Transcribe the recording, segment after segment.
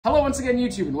Hello once again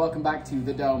YouTube and welcome back to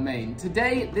The Domain.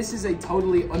 Today, this is a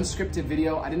totally unscripted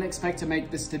video. I didn't expect to make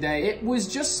this today. It was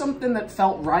just something that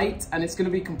felt right and it's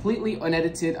gonna be completely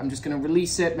unedited. I'm just gonna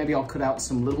release it. Maybe I'll cut out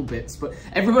some little bits, but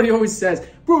everybody always says,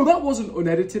 bro, that wasn't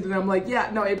unedited. And I'm like, yeah,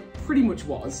 no, it pretty much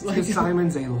was. Like,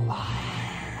 Simon's a liar.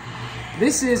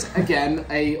 This is, again,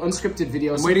 a unscripted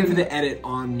video. I'm waiting for the edit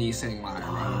on me saying liar, by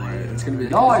the way. It's gonna be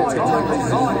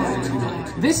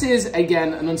This is,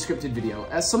 again, an unscripted video.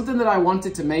 Something that I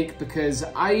wanted to make because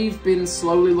I've been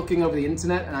slowly looking over the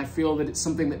internet and I feel that it's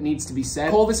something that needs to be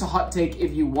said. Call this a hot take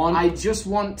if you want. I just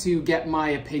want to get my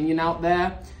opinion out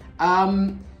there.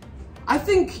 I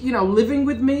think, you know, living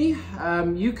with me,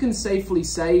 you can safely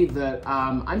say that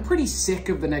I'm pretty sick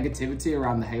of the negativity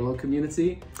around the Halo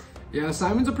community. Yeah,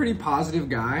 Simon's a pretty positive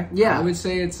guy. Yeah. I would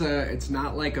say it's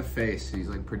not like a face. He's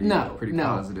like pretty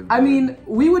positive. I mean,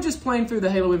 we were just playing through the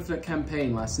Halo Infinite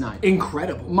campaign last night.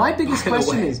 Incredible. My biggest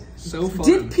question is, so fun.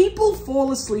 Did people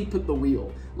fall asleep at the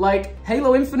wheel? Like,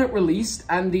 Halo Infinite released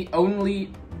and the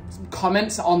only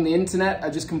comments on the internet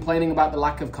are just complaining about the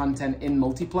lack of content in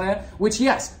multiplayer, which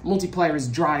yes, multiplayer is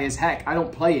dry as heck. I don't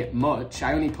play it much.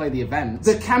 I only play the events.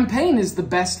 The campaign is the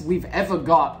best we've ever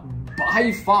got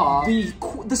by far.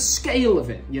 The scale of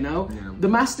it, you know? Yeah. The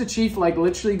Master Chief like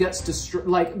literally gets destroyed,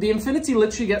 like the Infinity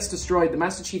literally gets destroyed, the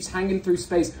Master Chief's hanging through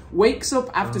space, wakes up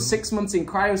after 6 months in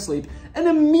cryosleep, and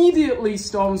immediately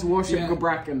storms Warship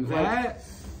Gabrakan.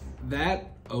 That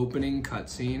opening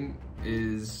cutscene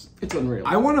is... It's unreal.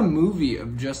 I want a movie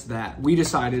of just that. We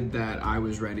decided that I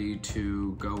was ready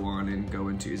to go on and go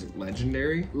into, is it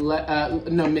Legendary?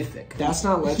 No, Mythic. That's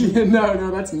not Legendary? No,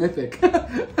 that's Mythic.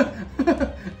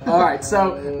 Alright,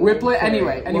 so we're playing...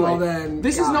 Anyway, well, then,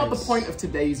 this is not the point of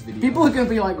today's video. People are going to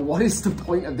be like, what is the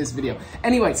point of this video?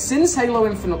 Anyway, since Halo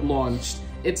Infinite launched,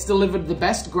 it's delivered the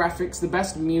best graphics, the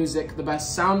best music, the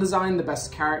best sound design, the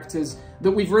best characters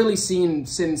that we've really seen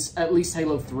since at least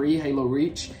Halo 3, Halo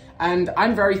Reach. And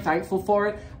I'm very thankful for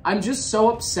it. I'm just so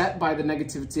upset by the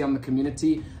negativity on the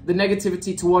community, the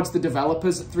negativity towards the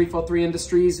developers at 343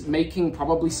 Industries, making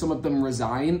probably some of them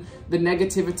resign, the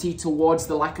negativity towards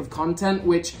the lack of content,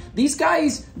 which these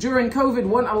guys during COVID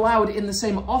weren't allowed in the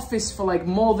same office for like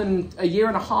more than a year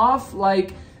and a half.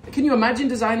 Like, can you imagine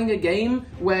designing a game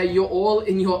where you're all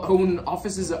in your own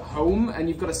offices at home and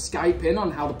you've got to Skype in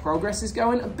on how the progress is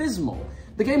going? Abysmal.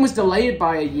 The game was delayed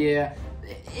by a year.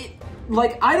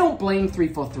 Like, I don't blame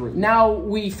 343. Now,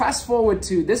 we fast forward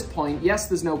to this point. Yes,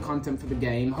 there's no content for the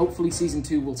game. Hopefully Season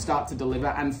 2 will start to deliver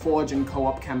and Forge and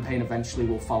co-op campaign eventually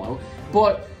will follow.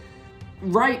 But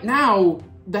right now,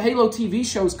 the Halo TV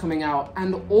show's coming out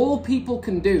and all people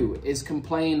can do is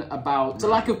complain about the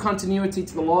lack of continuity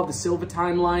to the lore, the Silver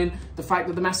timeline, the fact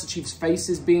that the Master Chief's face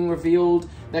is being revealed.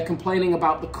 They're complaining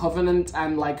about the Covenant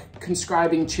and like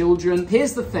conscribing children.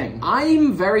 Here's the thing.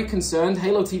 I'm very concerned.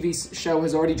 Halo TV show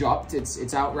has already dropped.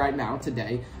 It's out right now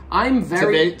today. I'm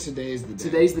very... Today's the day.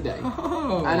 Today's the day.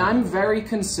 Oh. And I'm very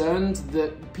concerned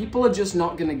that people are just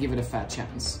not going to give it a fair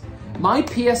chance. My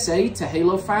PSA to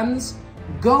Halo fans: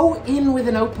 go in with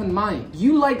an open mind.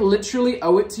 You like literally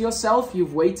owe it to yourself.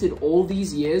 You've waited all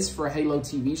these years for a Halo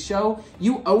TV show.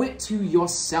 You owe it to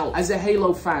yourself as a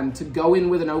Halo fan to go in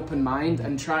with an open mind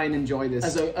and try and enjoy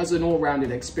this as an all-rounded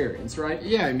experience, right?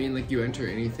 Yeah, I mean, like, you enter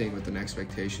anything with an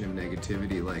expectation of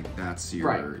negativity, like, that's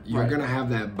your... You're gonna have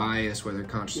that bias, whether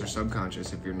conscious or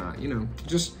subconscious, if you're not, you know,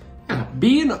 just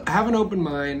have an open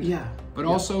mind. Yeah. But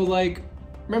also, like,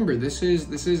 remember, this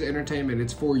is entertainment.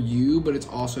 It's for you, but it's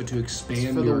also to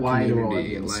expand your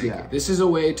community. Like, this is a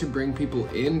way to bring people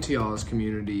into y'all's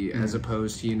community as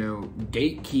opposed to, you know,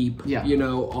 gatekeep, you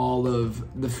know, all of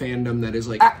the fandom that is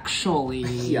like, actually,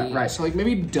 so like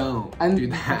maybe don't do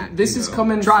that. This is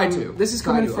coming This is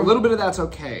coming from a little bit of that's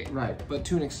okay, right? But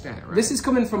to an extent, right? This is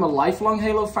coming from a lifelong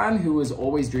Halo fan who has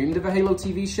always dreamed of a Halo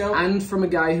TV show, and from a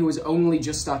guy who has only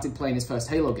just started playing his first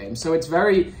Halo game. So it's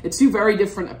two very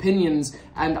different opinions.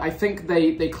 And I think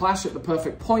they clash at the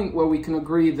perfect point where we can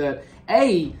agree that,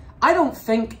 A, I don't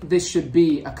think this should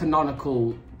be a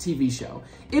canonical TV show.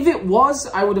 If it was,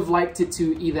 I would have liked it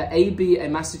to either A, be a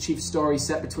Master Chief story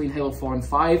set between Halo 4 and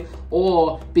 5,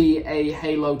 or be a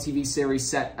Halo TV series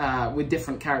set with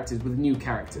different characters, with new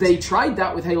characters. They tried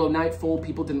that with Halo Nightfall,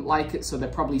 people didn't like it, so they're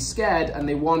probably scared, and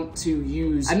they want to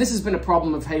use... And this has been a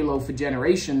problem of Halo for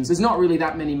generations. There's not really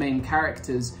that many main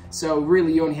characters, so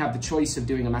really you only have the choice of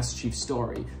doing a Master Chief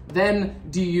story. Then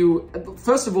do you...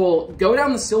 First of all, go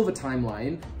down the Silver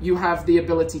timeline. You have the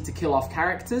ability to kill off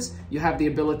characters. You have the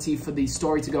ability for the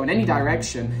story to go in any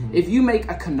direction. If you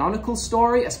make a canonical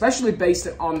story, especially based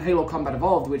on Halo Combat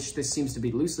Evolved, which this seems to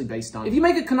be loosely based on, if you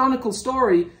make a canonical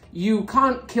story, you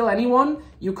can't kill anyone,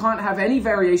 you can't have any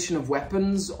variation of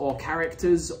weapons or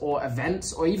characters or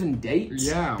events or even dates.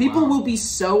 Yeah, people will be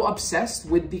so obsessed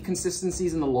with the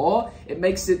consistencies in the lore, it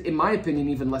makes it, in my opinion,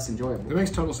 even less enjoyable. It makes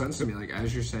total sense to me. Like,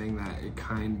 as you're saying that, it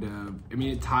kind of, I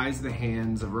mean, it ties the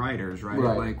hands of writers, right?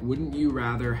 Like, wouldn't you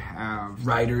rather have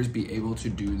writers be able to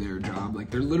do their job?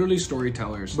 Like, they're literally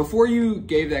storytellers. Before you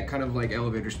gave that kind of like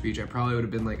elevator speech, I probably would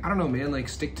have been like, I don't know, man, like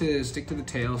stick to the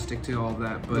tale, stick to all of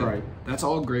that. But that's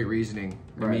all great reasoning.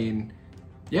 I mean,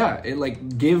 yeah, it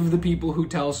like give the people who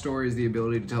tell stories the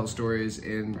ability to tell stories,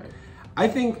 and I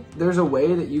think there's a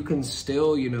way that you can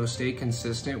still, you know, stay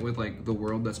consistent with like the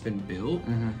world that's been built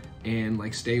and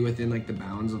like stay within like the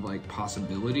bounds of like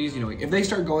possibilities. You know, like if they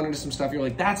start going into some stuff, you're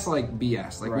like, that's like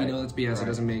BS. Like we know that's BS. It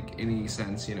doesn't make any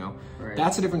sense. You know,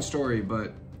 that's a different story.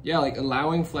 But yeah, like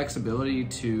allowing flexibility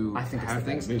to have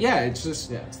things. Yeah, it's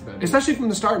just, especially from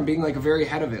the start and being like very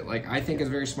ahead of it. Like I think it's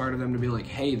very smart of them to be like,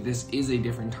 hey, this is a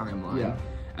different timeline. Yeah.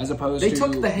 As opposed to they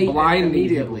took the hate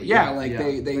immediately. Yeah, like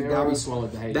they that was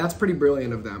swallowed the hate. That's pretty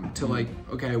brilliant of them to like,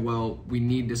 okay, well, we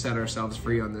need to set ourselves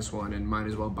free on this one and might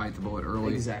as well bite the bullet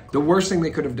early. Exactly. The worst thing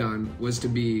they could have done was to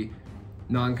be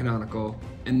non-canonical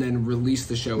and then release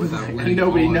the show without letting and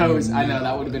nobody knows. I know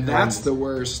that would have been that's the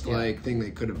worst like thing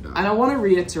they could have done. And I want to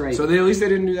reiterate. So at least they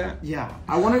didn't do that. Yeah,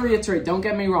 I want to reiterate. Don't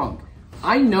get me wrong.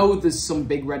 I know there's some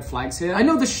big red flags here. I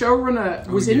know the showrunner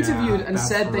was interviewed and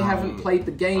said they haven't played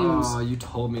the games. Oh, you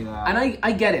told me that. And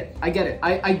I get it. I get it.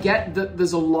 I get that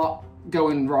there's a lot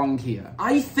going wrong here.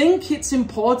 I think it's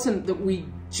important that we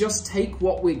just take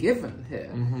what we're given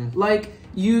here. Like,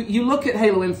 you look at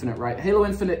Halo Infinite, right? Halo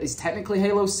Infinite is technically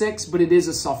Halo 6, but it is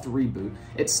a soft reboot.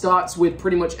 It starts with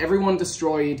pretty much everyone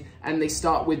destroyed, and they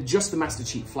start with just the Master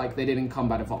Chief, like they did in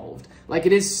Combat Evolved. Like,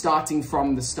 it is starting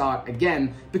from the start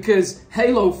again, because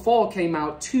Halo 4 came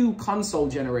out 2 console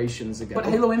generations ago. But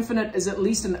Halo Infinite is at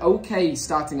least an okay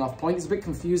starting off point. It's a bit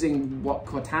confusing what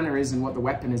Cortana is and what the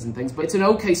weapon is and things, but it's an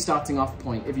okay starting off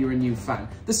point if you're a new fan.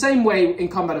 The same way in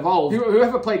Combat Evolved,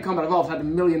 whoever played Combat Evolved had a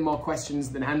million more questions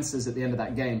than answers at the end of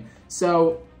that game.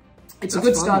 So it's a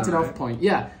good starting off point.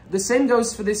 Yeah. The same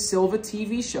goes for this Silver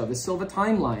TV show, the Silver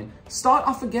timeline. Start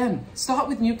off again. Start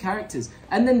with new characters.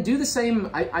 And then do the same.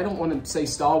 I don't want to say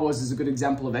Star Wars is a good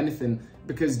example of anything,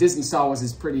 because Disney Star Wars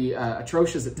is pretty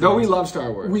atrocious at times. No, we love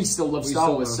Star Wars. We still love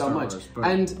Star Wars so much.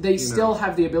 And they still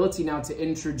have the ability now to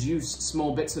introduce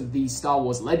small bits of the Star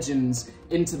Wars legends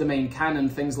into the main canon,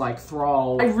 things like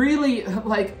Thrall. I really,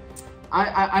 like...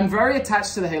 I'm very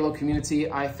attached to the Halo community.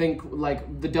 I think like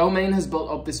TheDomain has built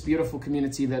up this beautiful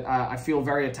community that I feel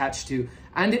very attached to.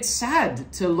 And it's sad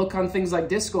to look on things like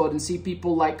Discord and see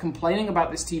people like complaining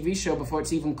about this TV show before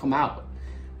it's even come out.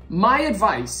 My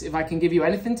advice, if I can give you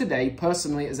anything today,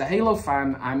 personally, as a Halo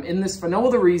fan, I'm in this for no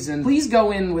other reason, please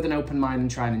go in with an open mind and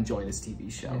try and enjoy this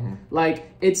TV show.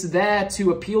 Like, it's there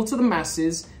to appeal to the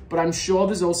masses, but I'm sure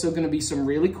there's also going to be some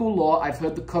really cool lore. I've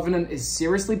heard the Covenant is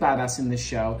seriously badass in this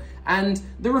show, and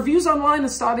the reviews online are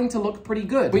starting to look pretty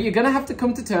good. But you're going to have to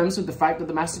come to terms with the fact that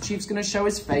the Master Chief's going to show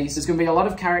his face. There's going to be a lot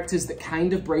of characters that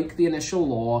kind of break the initial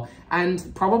lore,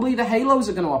 and probably the Halos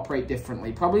are going to operate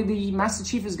differently. Probably the Master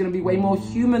Chief is going to be way more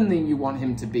human than you want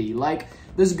him to be. Like,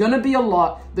 there's going to be a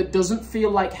lot that doesn't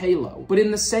feel like Halo. But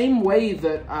in the same way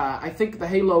that I think the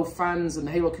Halo fans and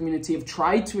the Halo community have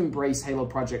tried to embrace Halo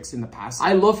projects in the past.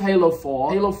 I love Halo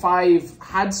 4. Halo 5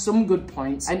 had some good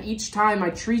points, and each time I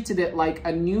treated it like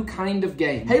a new kind of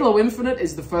game. Halo Infinite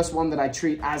is the first one that I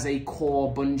treat as a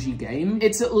core Bungie game.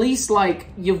 It's at least like,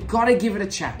 you've got to give it a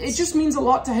chance. It just means a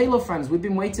lot to Halo fans. We've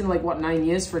been waiting like, what, 9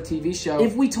 years for a TV show.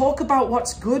 If we talk about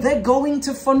what's good, they're going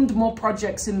to fund more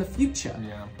projects in the future.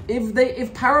 Yeah.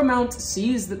 If Paramount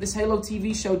sees that this Halo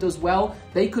TV show does well,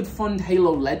 they could fund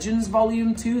Halo Legends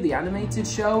Volume 2, the animated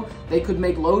show. They could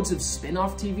make loads of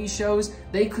spin-off TV shows.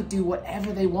 They could do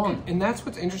whatever they want. And that's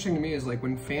what's interesting to me is like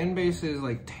when fan bases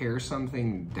like tear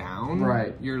something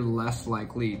down, you're less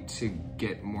likely to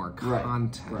get more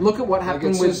content. Look at what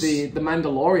happened with the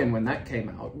Mandalorian when that came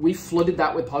out. We flooded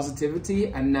that with positivity,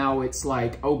 and now it's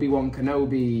like Obi-Wan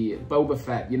Kenobi, Boba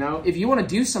Fett, you know? If you want to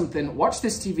do something, watch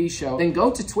this TV show, then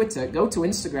go to Twitter, go to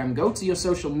Instagram, go to your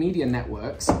social media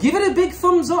networks, give it a big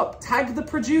thumbs up, tag the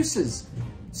producers,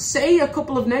 say a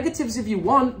couple of negatives if you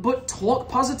want, but talk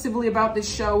positively about this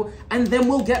show, and then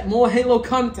we'll get more Halo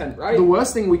content, right? The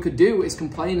worst thing we could do is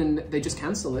complain and they just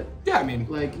cancel it. Yeah, I mean,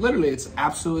 like, literally, it's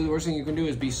absolutely the worst thing you can do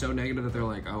is be so negative that they're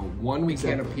like, oh, one, we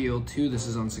can't appeal, two, this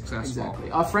is unsuccessful.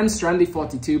 Exactly. Our friend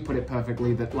Strandy42 put it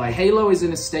perfectly, that like, Halo is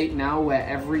in a state now where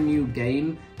every new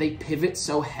game, they pivot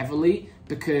so heavily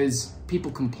because people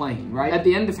complain, right? At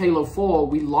the end of Halo 4,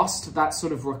 we lost that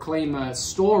sort of Reclaimer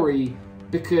story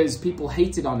because people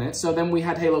hated on it. So then we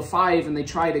had Halo 5 and they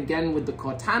tried again with the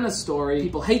Cortana story.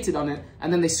 People hated on it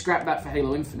and then they scrapped that for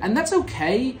Halo Infinite. And that's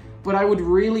okay, but I would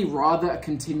really rather a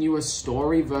continuous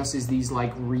story versus these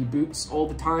like reboots all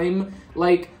the time.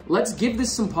 Like, let's give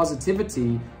this some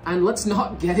positivity and let's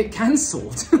not get it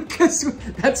cancelled because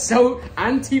that's so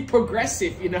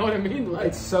anti-progressive, you know what I mean? Like,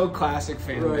 it's so classic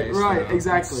fan base. Right, though.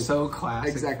 exactly. It's so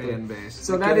classic fan base.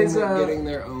 So that is getting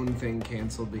their own thing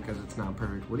cancelled because it's not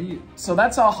perfect. What do you? So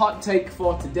that's our hot take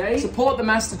for today. Support the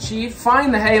Master Chief,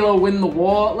 find the Halo, win the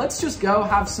war. Let's just go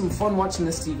have some fun watching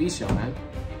this TV show, man.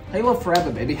 Halo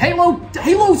forever, baby.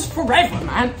 Halo's forever,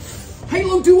 man.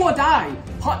 Halo do or die.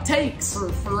 Hot takes.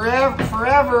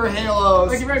 Forever, Halo.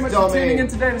 Thank you very much for tuning in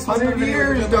today. This was 100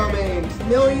 years, Domain.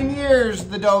 Million years,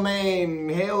 the Domain.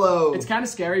 Halo. It's kind of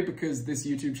scary because this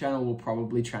YouTube channel will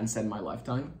probably transcend my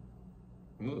lifetime.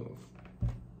 Ooh.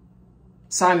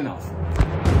 Signing off.